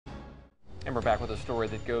And we're back with a story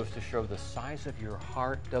that goes to show the size of your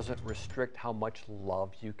heart doesn't restrict how much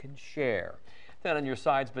love you can share. 10 on Your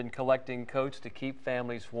Side's been collecting coats to keep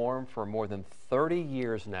families warm for more than 30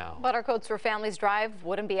 years now. But our Coats for Families drive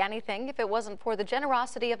wouldn't be anything if it wasn't for the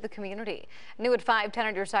generosity of the community. New at 5, 10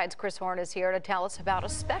 on Your Side's Chris Horn is here to tell us about a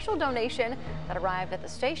special donation that arrived at the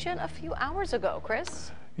station a few hours ago. Chris?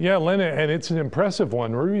 Yeah, Lena, and it's an impressive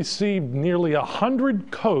one. We received nearly 100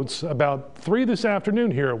 coats, about 3 this afternoon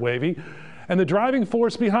here at Wavy, and the driving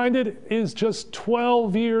force behind it is just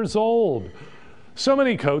 12 years old. So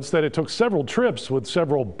many coats that it took several trips with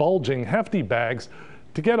several bulging, hefty bags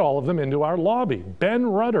to get all of them into our lobby. Ben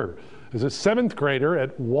Rutter is a 7th grader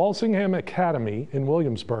at Walsingham Academy in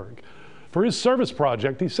Williamsburg. For his service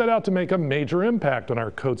project, he set out to make a major impact on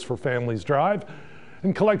our Coats for Families drive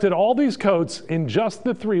and collected all these coats in just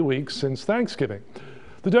the 3 weeks since Thanksgiving.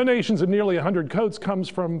 The donations of nearly 100 coats comes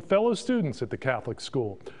from fellow students at the Catholic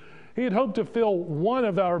school. He had hoped to fill one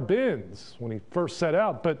of our bins when he first set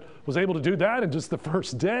out, but was able to do that in just the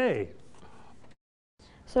first day.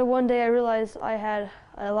 So one day I realized I had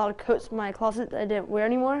a lot of coats in my closet that I didn't wear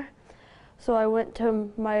anymore. So I went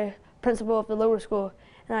to my principal of the lower school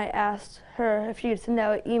and I asked her if she could send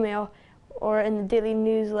out an email or in the daily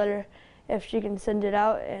newsletter if she can send it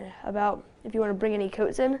out about if you want to bring any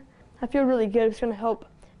coats in. I feel really good. It's going to help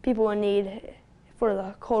people in need for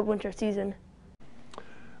the cold winter season.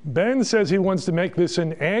 Ben says he wants to make this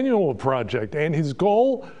an annual project, and his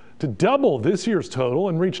goal to double this year's total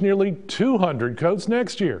and reach nearly 200 coats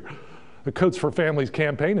next year. The Coats for Families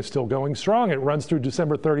campaign is still going strong. It runs through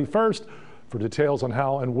December 31st. For details on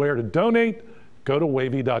how and where to donate, go to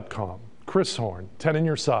wavy.com. Chris Horn, 10 on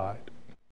Your Side.